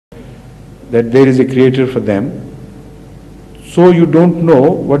that there is a creator for them. So you don't know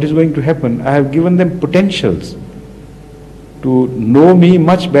what is going to happen. I have given them potentials to know me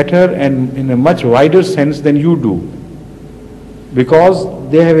much better and in a much wider sense than you do, because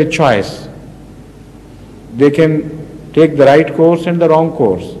they have a choice. They can take the right course and the wrong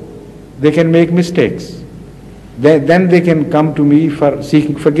course. They can make mistakes. Then they can come to me for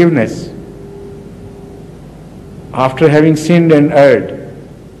seeking forgiveness after having sinned and erred,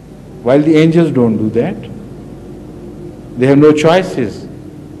 while the angels don't do that. They have no choices.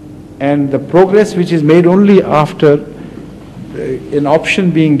 And the progress which is made only after an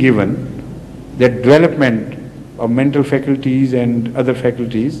option being given, that development of mental faculties and other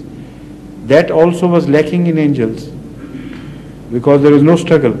faculties, that also was lacking in angels, because there is no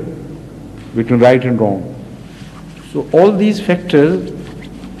struggle between right and wrong. So all these factors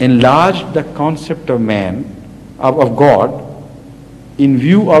enlarged the concept of man, of God, in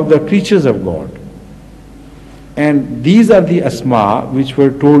view of the creatures of God. And these are the asma which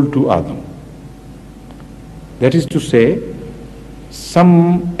were told to Adam. That is to say,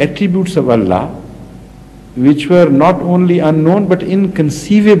 some attributes of Allah which were not only unknown but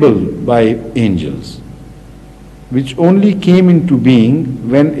inconceivable by angels, which only came into being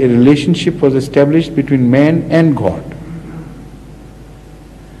when a relationship was established between man and God.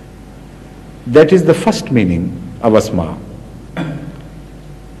 That is the first meaning of asma.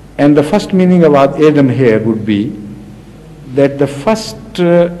 And the first meaning of Adam here would be that the first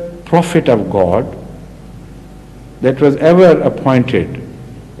prophet of God that was ever appointed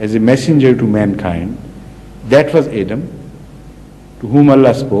as a messenger to mankind, that was Adam, to whom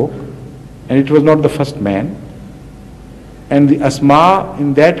Allah spoke, and it was not the first man. And the asma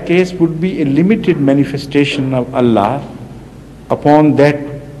in that case would be a limited manifestation of Allah upon that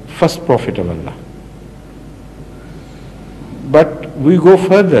first prophet of Allah. But we go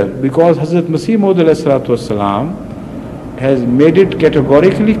further, because Hazrat Masih Maud has made it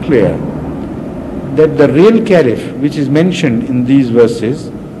categorically clear that the real caliph which is mentioned in these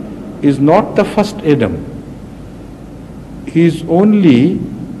verses is not the first Adam. He is only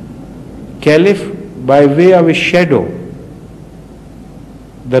caliph by way of a shadow.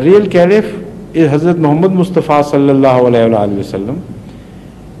 The real caliph is Hazrat Muhammad Mustafa sallallahu alayhi wa sallam,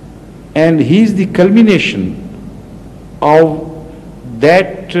 and he is the culmination of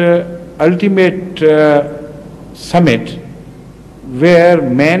that ultimate summit where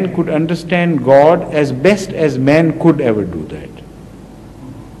man could understand God as best as man could ever do that.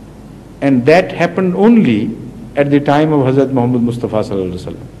 And that happened only at the time of Hazrat Muhammad Mustafa sallallahu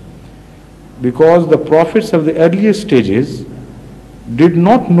alaihi wasallam, because the prophets of the earlier stages did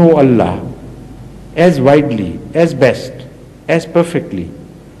not know Allah as widely, as best, as perfectly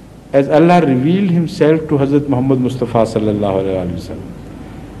as Allah revealed Himself to Hazrat Muhammad Mustafa sallallahu alaihi wasallam.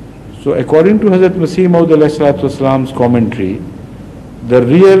 So according to Hazrat Masih Maud Wasalam's commentary, the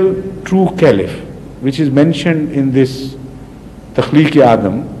real true caliph which is mentioned in this Takhliq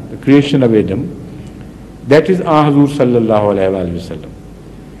Adam, the creation of Adam, that is Hazur sallallahu alaihi wasallam.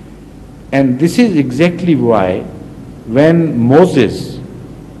 And this is exactly why when Moses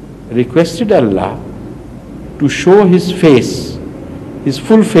requested Allah to show his face, his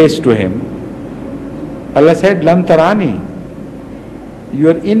full face to him, Allah said, "Lan tarani, you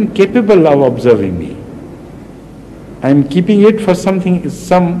are incapable of observing me. I am keeping it for something,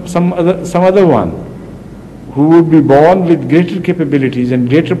 some other one who would be born with greater capabilities and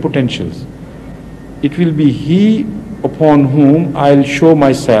greater potentials. It will be he upon whom I will show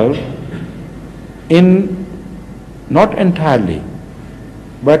myself in, not entirely,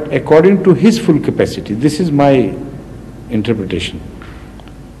 but according to his full capacity." This is my interpretation.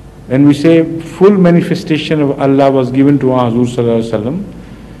 When we say full manifestation of Allah was given to Hazur sallallahu alaihi wasallam,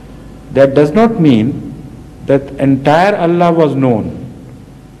 that does not mean that entire Allah was known,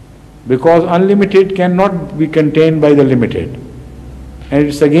 because unlimited cannot be contained by the limited. And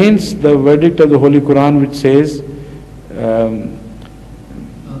it's against the verdict of the Holy Quran which says,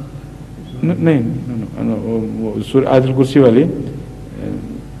 Surah Ayatul Kursi wali,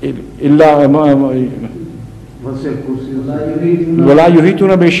 وَلَا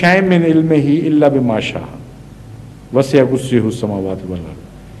يُحِيطُونَ بِشَيْءٍ مِّنْ عِلْمِهِ إِلَّا بِمَا شَاءَ وَسِعَ كُرْسِيُّهُ السَّمَاوَاتِ وَالْأَرْضِ.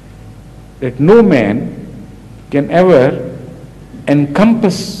 That no man can ever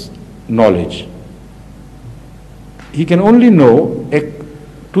encompass knowledge. He can only know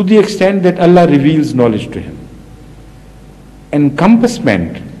to the extent that Allah reveals knowledge to him.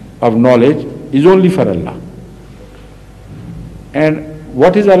 Encompassment of knowledge is only for Allah. And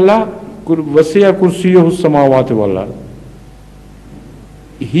what is Allah? وَسِعَ كُرْسِيُّهُ السَّمَاوَاتِ وَالْأَرْضِ.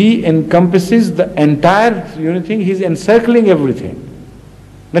 He encompasses the entire thing. He is encircling everything.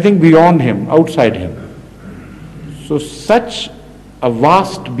 nothing beyond him, outside him. So such a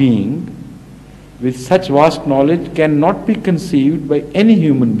vast being with such vast knowledge cannot be conceived by any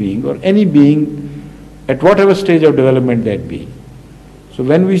human being or any being at whatever stage of development that be. So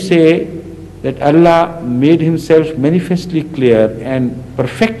when we say that Allah made himself manifestly clear and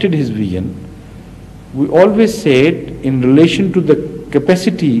perfected his vision, we always say it in relation to the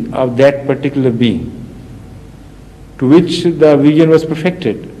capacity of that particular being to which the vision was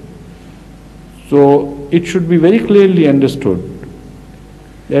perfected. So it should be very clearly understood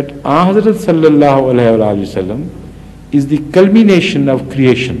that Hazrat sallallahu alaihi wasallam is the culmination of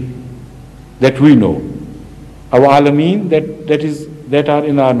creation that we know, our alameen that are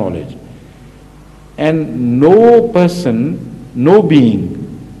in our knowledge. And no person, no being,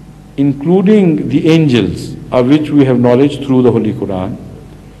 including the angels of which we have knowledge through the Holy Quran,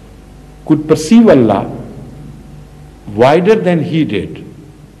 could perceive Allah wider than he did,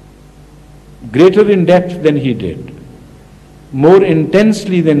 greater in depth than he did, more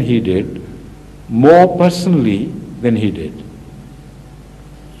intensely than he did, more personally than he did.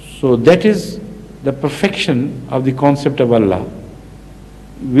 So that is the perfection of the concept of Allah,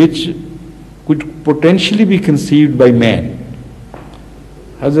 which could potentially be conceived by man.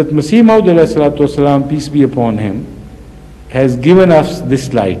 Hazrat Masih Maud alayhi salatu wasalam, peace be upon him, has given us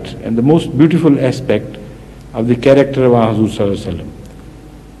this light and the most beautiful aspect of the character of our Hazur sallallahu alaihi wasallam,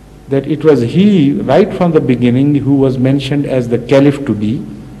 that it was he right from the beginning who was mentioned as the caliph to be,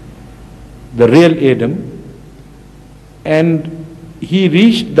 the real Adam, and he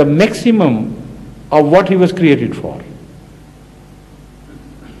reached the maximum of what he was created for.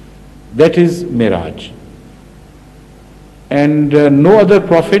 That is Miraj. And no other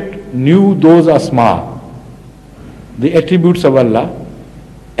prophet knew those asma, the attributes of Allah,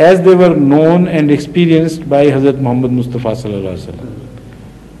 as they were known and experienced by Hazrat Muhammad Mustafa sallallahu alaihi wasallam.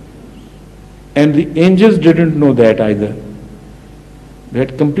 And the angels didn't know that either. They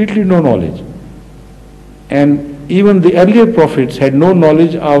had completely no knowledge. And even the earlier prophets had no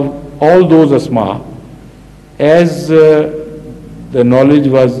knowledge of all those asma as the knowledge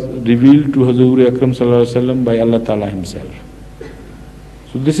was revealed to Hazur Akram sallallahu alaihi wasallam by Allah Ta'ala himself.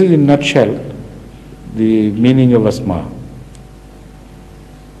 So this is in nutshell the meaning of asma.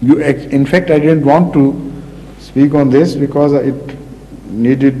 In fact, I didn't want to speak on this because it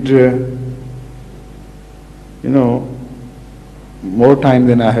needed more time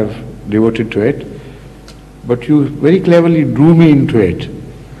than I have devoted to it, but you very cleverly drew me into it.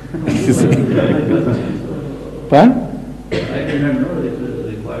 Pardon? I did not know it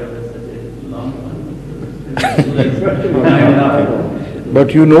was required such a long one.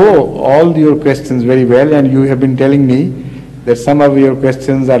 But you know all your questions very well, and you have been telling me that some of your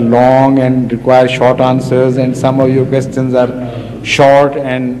questions are long and require short answers, and some of your questions are short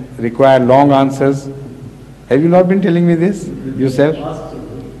and require long answers. Have you not been telling me this yourself?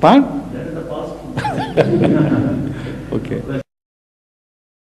 Pardon? That is the past. Okay.